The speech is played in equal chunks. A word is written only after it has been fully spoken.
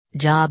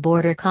Job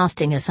order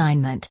costing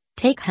assignment,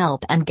 take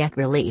help and get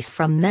relief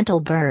from mental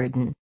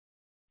burden.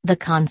 The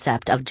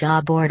concept of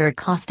job order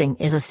costing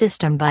is a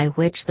system by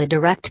which the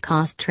direct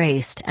cost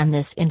traced and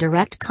this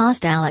indirect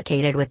cost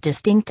allocated with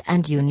distinct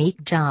and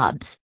unique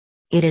jobs.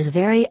 It is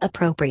very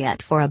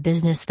appropriate for a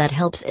business that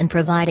helps in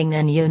providing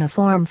an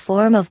uniform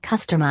form of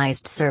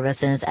customized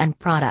services and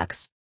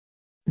products.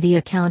 The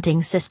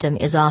accounting system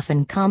is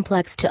often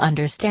complex to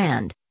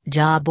understand.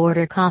 Job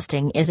order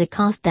costing is a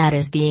cost that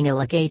is being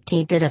allocated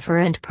to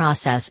different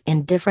process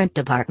in different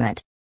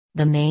department.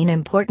 The main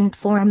important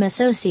form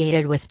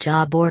associated with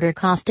job order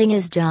costing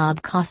is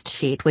job cost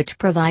sheet, which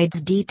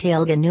provides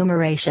detailed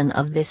enumeration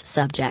of this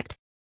subject.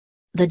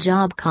 The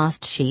job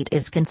cost sheet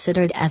is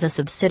considered as a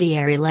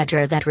subsidiary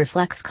ledger that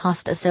reflects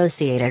cost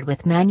associated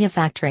with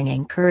manufacturing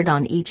incurred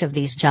on each of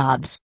these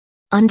jobs.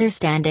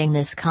 Understanding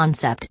this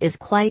concept is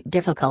quite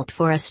difficult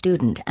for a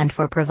student, and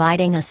for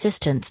providing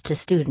assistance to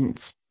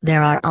students,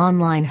 there are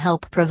online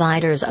help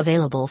providers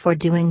available for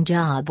doing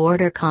job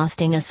order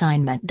costing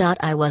assignment.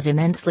 I was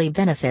immensely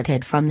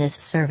benefited from this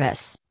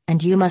service,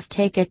 and you must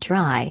take a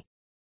try.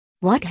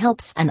 What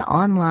helps an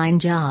online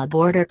job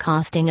order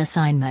costing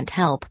assignment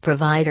help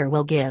provider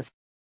will give?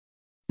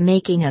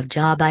 Making of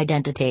job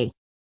identity.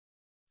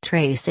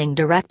 Tracing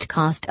direct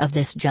cost of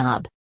this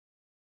job.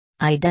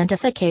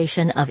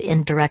 Identification of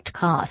indirect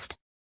cost.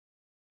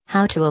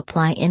 How to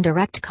apply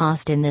indirect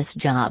cost in this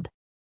job.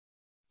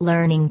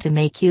 Learning to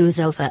make use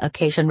of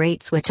allocation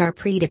rates which are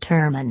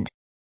predetermined.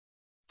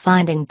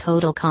 Finding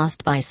total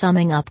cost by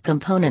summing up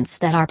components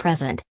that are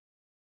present.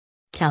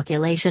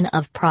 Calculation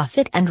of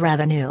profit and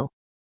revenue.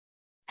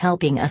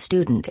 Helping a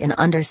student in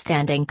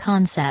understanding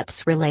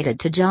concepts related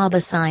to job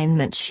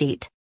assignment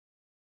sheet.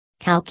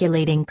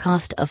 Calculating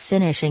cost of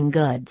finishing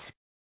goods.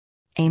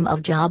 Aim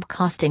of job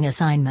costing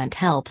assignment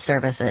help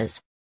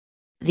services.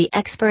 The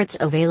experts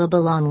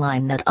available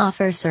online that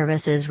offer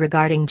services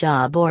regarding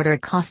job order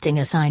costing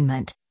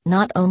assignment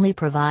not only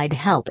provide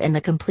help in the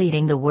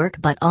completing the work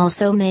but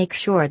also make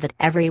sure that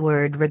every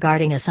word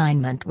regarding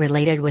assignment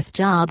related with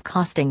job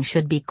costing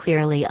should be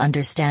clearly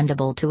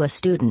understandable to a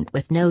student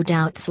with no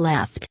doubts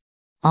left.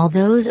 All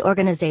those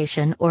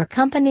organization or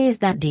companies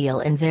that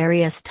deal in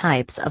various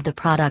types of the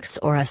products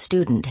or a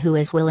student who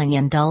is willing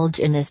indulge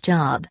in this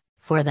job,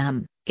 for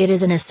them, it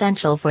is an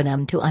essential for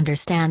them to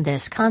understand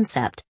this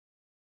concept.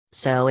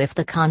 So if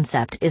the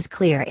concept is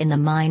clear in the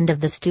mind of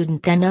the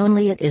student, then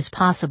only it is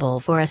possible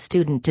for a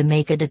student to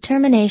make a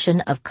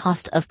determination of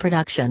cost of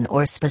production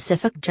or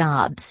specific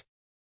jobs.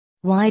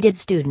 Why did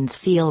students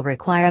feel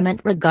requirement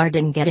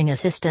regarding getting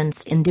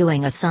assistance in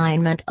doing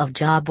assignment of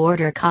job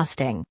order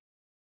costing?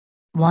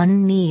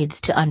 One needs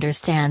to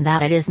understand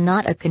that it is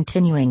not a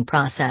continuing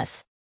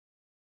process.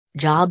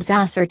 Jobs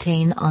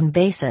ascertain on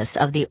basis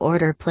of the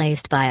order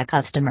placed by a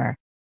customer.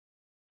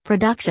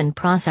 Production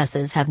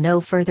processes have no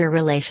further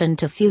relation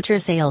to future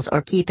sales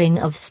or keeping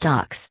of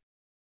stocks.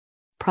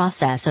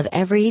 Process of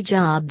every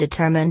job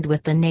determined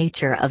with the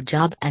nature of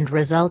job and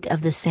result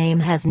of the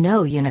same has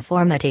no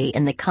uniformity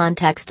in the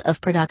context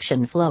of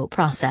production flow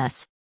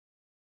process.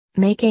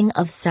 Making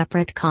of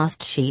separate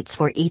cost sheets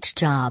for each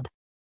job.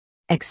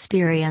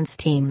 Experienced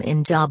team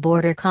in job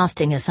order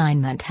costing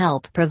assignment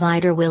help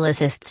provider will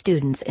assist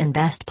students in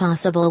best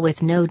possible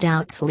with no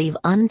doubts leave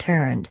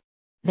unturned.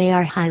 They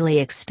are highly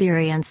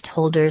experienced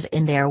holders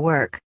in their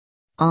work.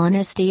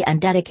 Honesty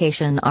and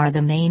dedication are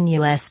the main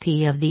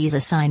USP of these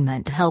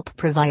assignment help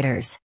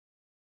providers.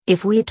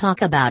 If we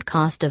talk about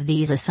cost of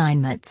these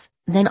assignments,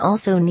 then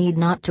also need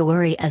not to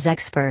worry as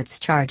experts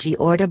charge the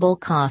orderable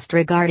cost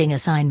regarding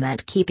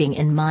assignment, keeping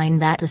in mind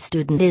that the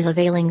student is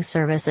availing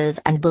services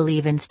and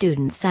believe in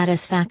student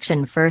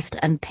satisfaction first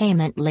and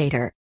payment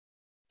later.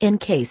 In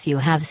case you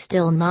have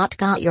still not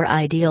got your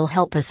ideal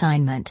help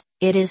assignment,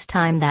 it is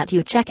time that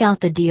you check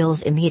out the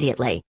deals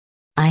immediately.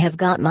 I have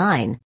got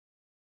mine.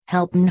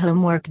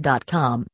 helpnhomework.com